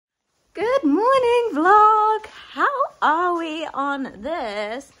Good morning, vlog. How are we on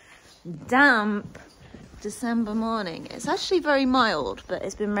this damp December morning? It's actually very mild, but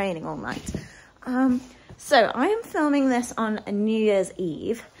it's been raining all night. So I am filming this on New Year's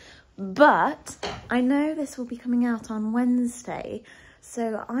Eve, but I know this will be coming out on Wednesday.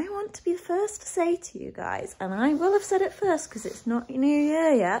 So I want to be the first to say to you guys, and I will have said it first because it's not New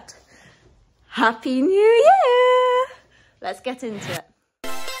Year yet. Happy New Year! Let's get into it.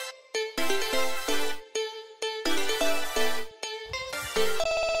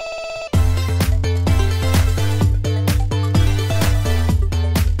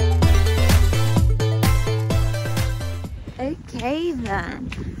 Okay then,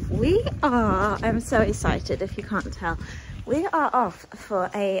 I'm so excited if you can't tell. We are off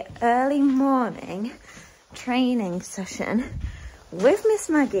for a early morning training session with Miss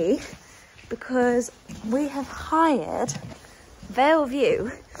Maggie because we have hired Vale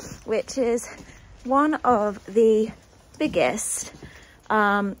View, which is one of the biggest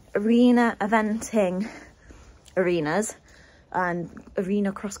arena eventing arenas and arena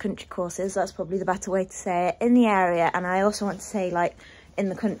cross-country courses, that's probably the better way to say it, in the area. And I also want to say, like, in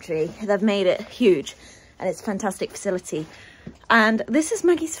the country. They've made it huge and it's a fantastic facility. And this is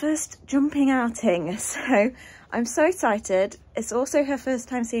Maggie's first jumping outing, so I'm so excited. It's also her first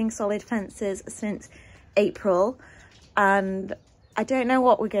time seeing solid fences since April, and I don't know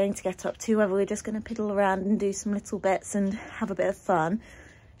what we're going to get up to, whether we're just going to piddle around and do some little bits and have a bit of fun.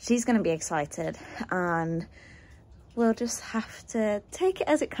 She's going to be excited, and we'll just have to take it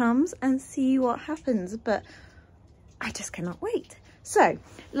as it comes and see what happens, but I just cannot wait. So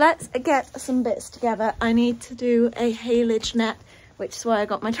let's get some bits together. I need to do a haylage net, which is why I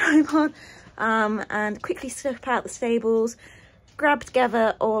got my tripod, and quickly step out the stables, grab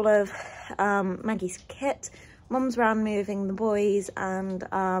together all of Maggie's kit. Mum's round moving the boys, and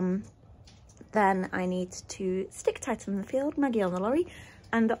then I need to stick tight in the field, Maggie on the lorry,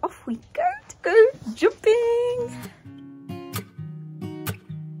 and off we go to go jumping.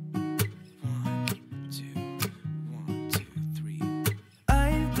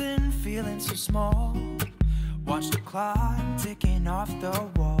 So small, watch the clock ticking off the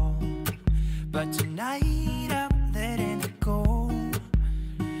wall, but tonight I'm letting it go.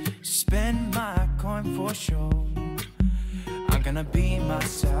 Spend my coin for sure. I'm gonna be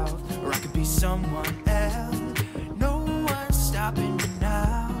myself, or I could be someone else. No one's stopping me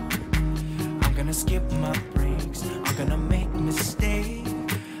now. I'm gonna skip my breaks, I'm gonna make mistakes.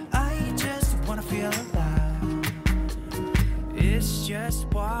 I just wanna feel alive. It's just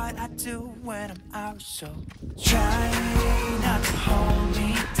what I do when I'm out, so try not to hold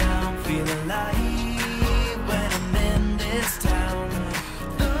me down. Feel alive when I'm in this town.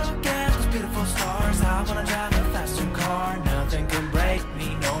 Look at those beautiful stars. I wanna drive a faster car. Nothing can break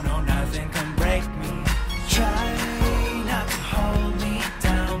me, no, no, nothing can break me. Try not to hold me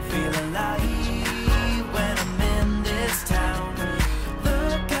down. Feel alive when I'm in this town.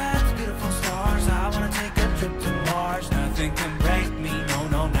 Look at those beautiful stars. I wanna take a trip to Mars. Nothing can break me, no,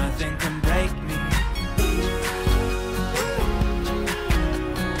 no, nothing can break me.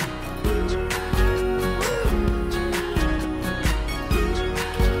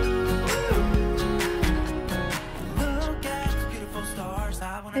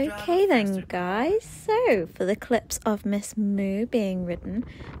 Okay then guys, so for the clips of Miss Moo being ridden,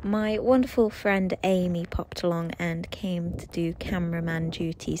 my wonderful friend Amy popped along and came to do cameraman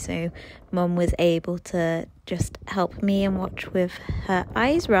duty, so Mum was able to just help me and watch with her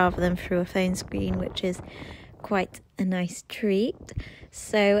eyes rather than through a phone screen, which is quite a nice treat.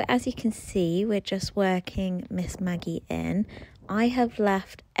 So as you can see, we're just working Miss Maggie in. I have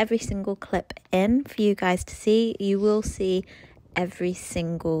left every single clip in for you guys to see. You will see every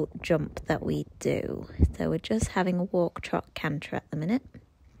single jump that we do. So we're just having a walk, trot, canter at the minute.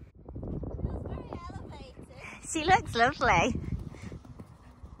 She looks lovely.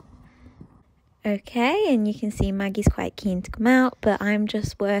 Okay, and you can see Maggie's quite keen to come out, but I'm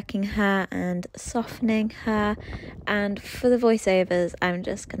just working her and softening her, and for the voiceovers I'm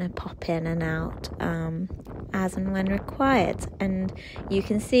just going to pop in and out as and when required. And you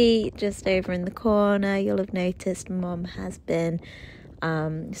can see just over in the corner, you'll have noticed Mum has been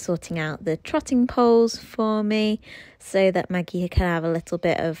sorting out the trotting poles for me so that Maggie can have a little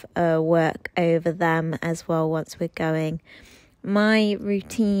bit of work over them as well once we're going. My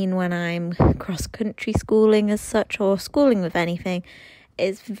routine when I'm cross-country schooling as such, or schooling with anything,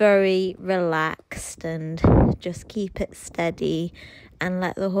 is very relaxed and just keep it steady and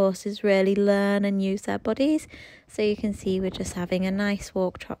let the horses really learn and use their bodies. So you can see we're just having a nice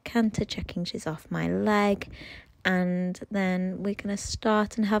walk, trot, canter, checking she's off my leg, and then we're going to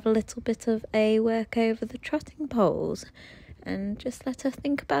start and have a little bit of a work over the trotting poles and just let her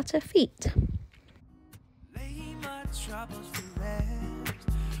think about her feet. Lay my troubles to rest,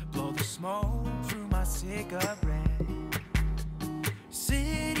 blow the smoke through my cigarette.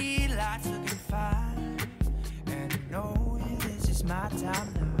 City lights looking fine, and I know this is my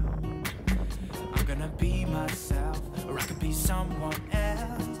time now. I'm gonna be myself, or I could be someone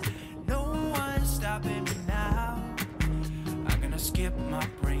else. No one's stopping me now. I'm gonna skip my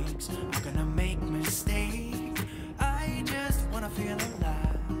breaks, I'm gonna make mistakes. I just wanna feel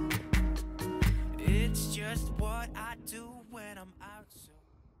alive. It's just what I do when I'm out.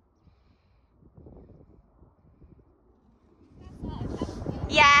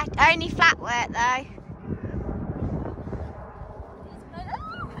 Yeah, only flat work though.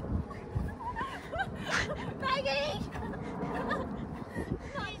 Maggie!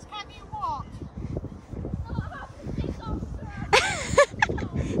 Please, can you what?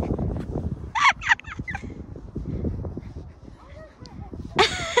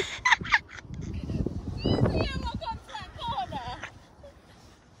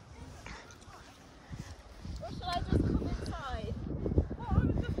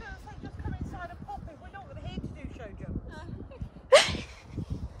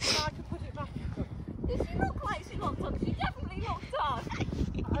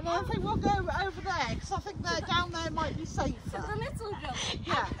 I think we'll go over there because I think they're down there might be safer. It's a little jump.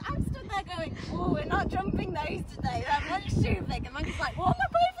 Yeah. I'm stood there going, oh, we're not jumping those today. That one's too big. And Maggie's like, what am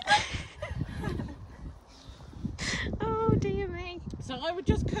I over there? Oh, dear me. So I would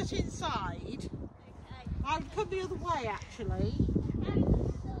just cut inside. Okay. I would come the other way actually.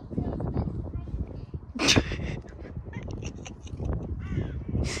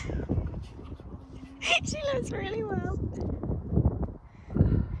 She looks really well.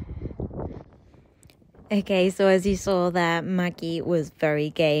 Okay, so as you saw there, Maggie was very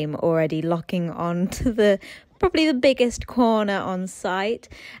game, already locking on to probably the biggest corner on site.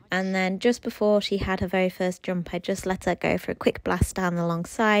 And then just before she had her very first jump, I just let her go for a quick blast down the long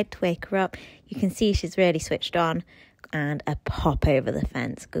side to wake her up. You can see she's really switched on, and a pop over the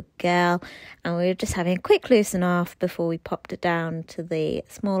fence. Good girl. And we were just having a quick loosen off before we popped her down to the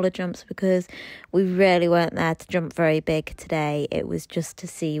smaller jumps, because we really weren't there to jump very big today. It was just to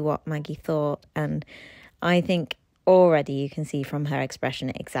see what Maggie thought, and I think already you can see from her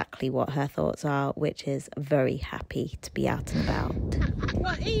expression exactly what her thoughts are, which is very happy to be out and about.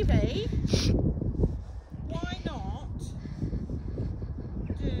 Well, Evie, why not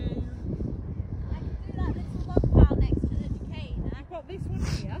do... I can do that little log pile next to the decatur. You've got this one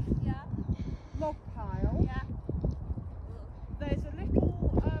here, Yeah. log pile. Yeah. There's a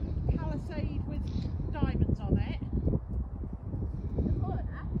little palisade with diamonds on it. The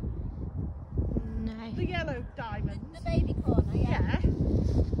corner? No. The yellow diamonds. The baby corner, Yeah.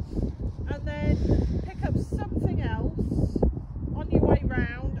 And then pick up something else on your way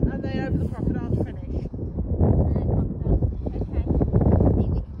round and then over the crocodile to finish. Okay. I think we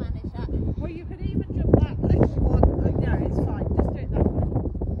can manage that. Well, you could even jump that little one. Oh, no, it's fine. Just do it that way.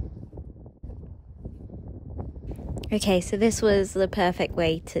 Okay, so this was the perfect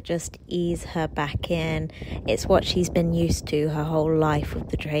way to just ease her back in. It's what she's been used to her whole life with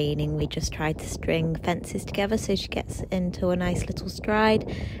the training. We just tried to string fences together so she gets into a nice little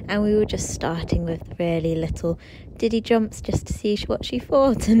stride, and we were just starting with really little diddy jumps just to see what she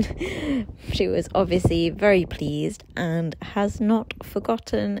thought, and she was obviously very pleased and has not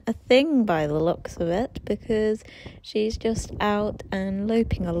forgotten a thing by the looks of it, because she's just out and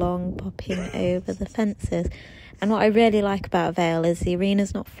loping along, popping over the fences. And what I really like about Vale is the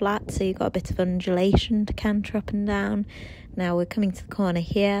arena's not flat, so you've got a bit of undulation to canter up and down. Now we're coming to the corner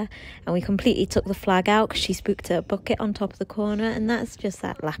here, and we completely took the flag out because she spooked a bucket on top of the corner, and that's just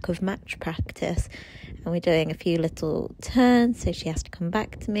that lack of match practice. And we're doing a few little turns, so she has to come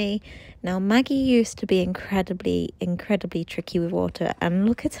back to me. Now Maggie used to be incredibly tricky with water, and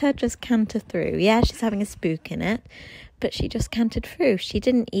look at her just canter through. Yeah, she's having a spook in it, but she just cantered through. She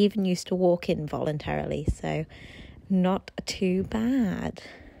didn't even used to walk in voluntarily, so not too bad.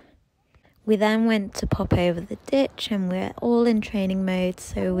 We then went to pop over the ditch, and we're all in training mode,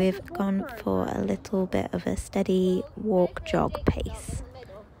 so we've gone for a little bit of a steady walk-jog pace.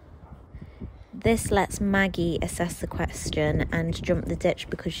 This lets Maggie assess the question and jump the ditch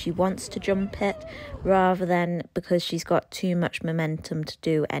because she wants to jump it, rather than because she's got too much momentum to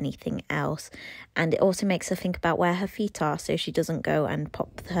do anything else. And it also makes her think about where her feet are so she doesn't go and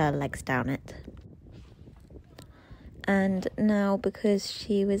pop her legs down it. And now, because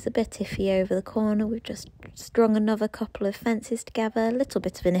she was a bit iffy over the corner, we've just strung another couple of fences together. A little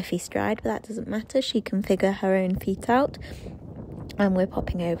bit of an iffy stride, but that doesn't matter. She can figure her own feet out. And we're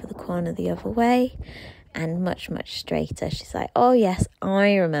popping over the corner the other way, and much straighter. She's like, oh yes,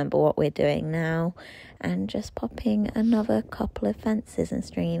 I remember what we're doing now. And just popping another couple of fences and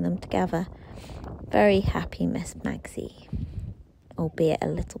stringing them together. Very happy Miss Maggie, albeit a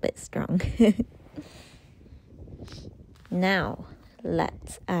little bit strong. Now,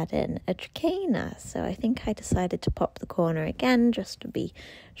 let's add in a trachea. So I think I decided to pop the corner again just to be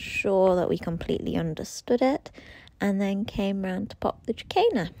sure that we completely understood it, and then came round to pop the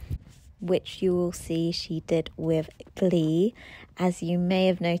trachea, which you will see she did with glee. As you may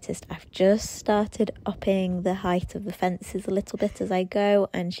have noticed, I've just started upping the height of the fences a little bit as I go,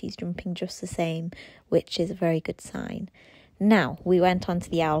 and she's jumping just the same, which is a very good sign. Now, we went on to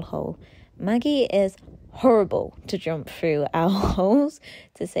the owl hole. Maggie is horrible to jump through owl holes,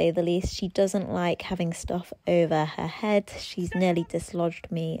 to say the least. She doesn't like having stuff over her head. She's nearly dislodged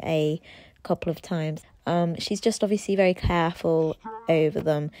me a couple of times. She's just obviously very careful over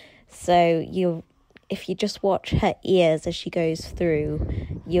them. So if you just watch her ears as she goes through,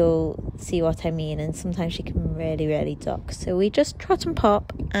 you'll see what I mean. And sometimes she can really duck. So we just trot and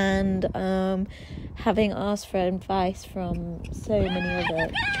pop, and having asked for advice from so many other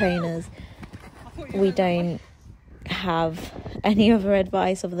trainers, we don't have any other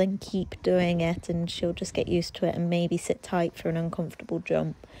advice other than keep doing it, and she'll just get used to it and maybe sit tight for an uncomfortable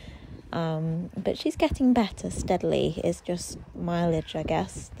jump. But she's getting better steadily. It's just mileage, I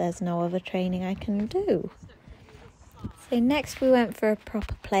guess. There's no other training I can do. So next we went for a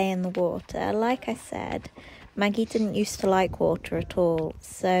proper play in the water. Like I said, Maggie didn't used to like water at all,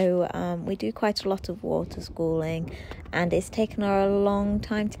 so we do quite a lot of water schooling, and it's taken her a long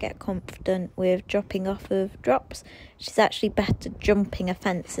time to get confident with dropping off of drops. She's actually better jumping a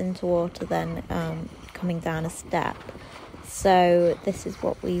fence into water than coming down a step. So this is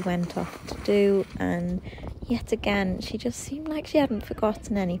what we went off to do, and yet again she just seemed like she hadn't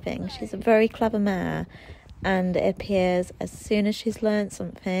forgotten anything. She's a very clever mare, and it appears as soon as she's learned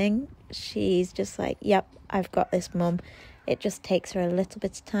something, she's just like, yep, I've got this, Mum. It just takes her a little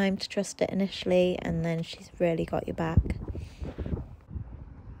bit of time to trust it initially, and then she's really got your back.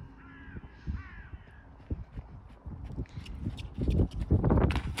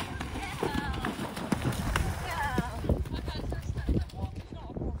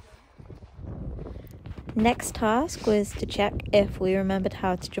 Next task was to check if we remembered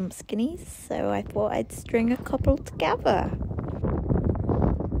how to jump skinnies, so I thought I'd string a couple together.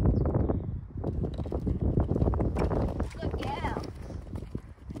 Good girl.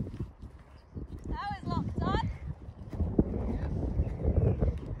 That was locked on.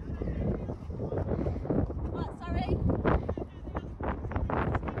 What, sorry?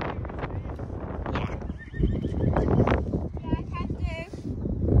 Yeah, I can do.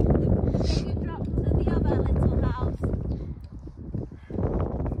 The bigger drop to the other little house.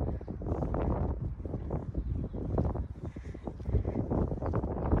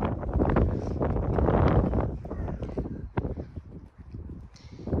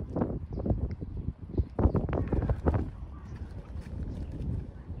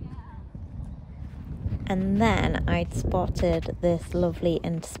 And then I'd spotted this lovely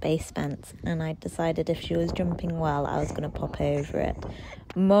interspace fence, and I decided if she was jumping well, I was going to pop over it.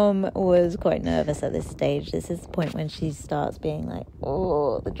 Mum was quite nervous at this stage. This is the point when she starts being like,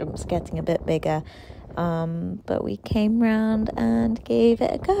 oh, the jump's getting a bit bigger. But we came round and gave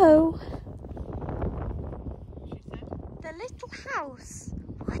it a go. The little house.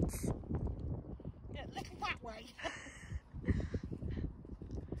 What? Yeah, look that way.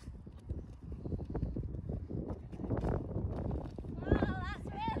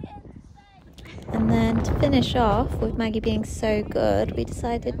 And then to finish off, with Maggie being so good, we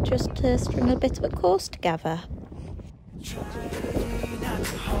decided just to string a bit of a course together. Try not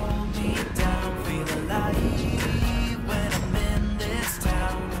to hold me down, feel alive when I'm in this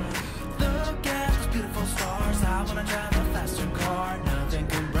town. Look at those beautiful stars, I wanna drive a faster car. Nothing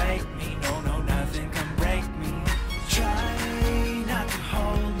can break me, no, nothing can break me. Try not to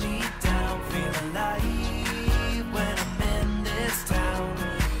hold me down, feel alive when I'm in this town.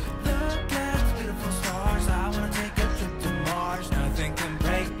 Look at those beautiful stars, I wanna take a trip to Mars. Nothing can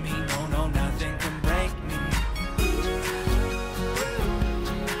break me, no, nothing can break me.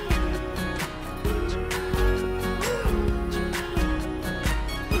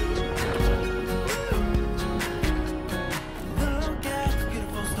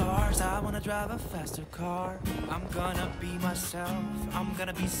 drive a faster car. I'm gonna be myself. I'm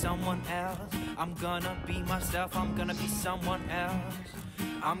gonna be someone else. I'm gonna be myself. I'm gonna be someone else.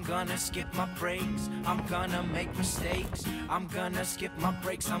 I'm gonna skip my breaks. I'm gonna make mistakes. I'm gonna skip my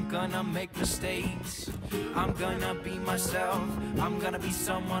breaks. I'm gonna make mistakes. I'm gonna be myself. I'm gonna be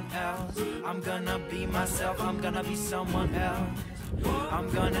someone else. I'm gonna be myself. I'm gonna be someone else. I'm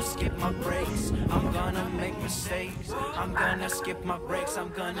gonna skip my breaks. I'm gonna make mistakes. I'm gonna skip my breaks. I'm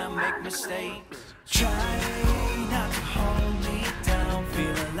gonna make mistakes. Try not to hold me down.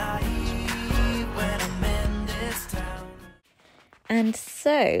 Feel alive when I'm in this town. And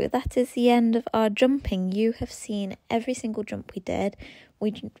so that is the end of our jumping. You have seen every single jump we did.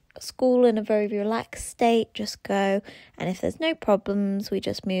 We school in a very relaxed state, just go. And if there's no problems, we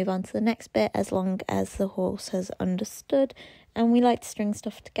just move on to the next bit as long as the horse has understood. And we like to string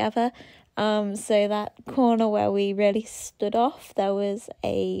stuff together. So that corner where we really stood off, there was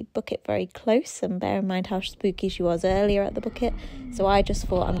a bucket very close, and bear in mind how spooky she was earlier at the bucket. So I just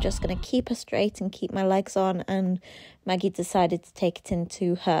thought I'm just going to keep her straight and keep my legs on, and Maggie decided to take it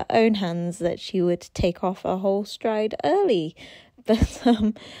into her own hands that she would take off a whole stride early. But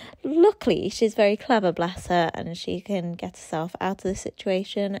luckily she's very clever, bless her, and she can get herself out of the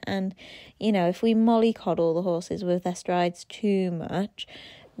situation. And, you know, if we mollycoddle the horses with their strides too much,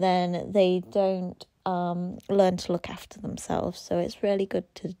 then they don't learn to look after themselves. So it's really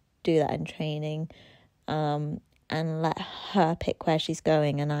good to do that in training, and let her pick where she's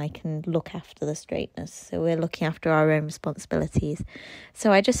going, and I can look after the straightness. So we're looking after our own responsibilities.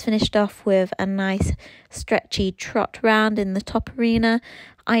 So I just finished off with a nice stretchy trot round in the top arena.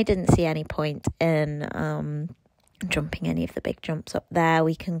 I didn't see any point in jumping any of the big jumps up there.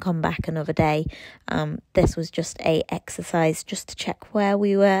 We can come back another day. This was just a exercise just to check where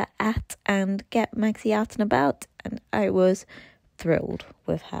we were at and get Maggie out and about, and I was thrilled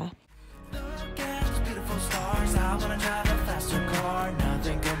with her. Look at those beautiful stars. I wanna drive a faster car.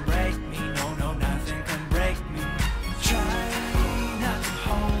 Nothing can break me. No, no, nothing can break me. Try not to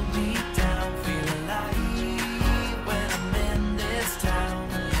hold me down. Feel alive when I'm in this town.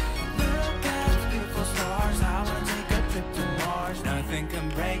 Look at those beautiful stars. I wanna take a trip to Mars. Nothing can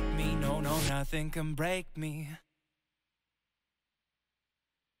break me. No, no, nothing can break me.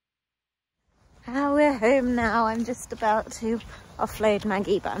 We're home now. I'm just about to offload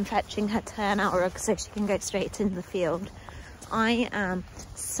Maggie, but I'm fetching her turnout rug so she can go straight into the field. I am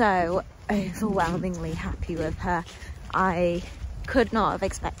so overwhelmingly happy with her. I could not have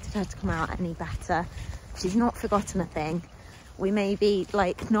expected her to come out any better. She's not forgotten a thing. We may be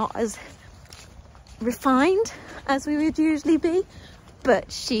like not as refined as we would usually be,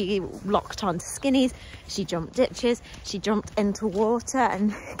 but she locked onto skinnies, she jumped ditches, she jumped into water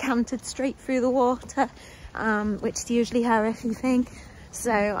and cantered straight through the water, which is usually her iffy thing.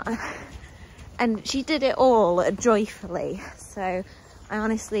 So, and she did it all joyfully. So I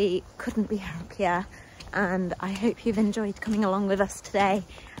honestly couldn't be happier, and I hope you've enjoyed coming along with us today,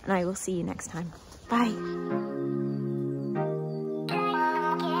 and I will see you next time. Bye.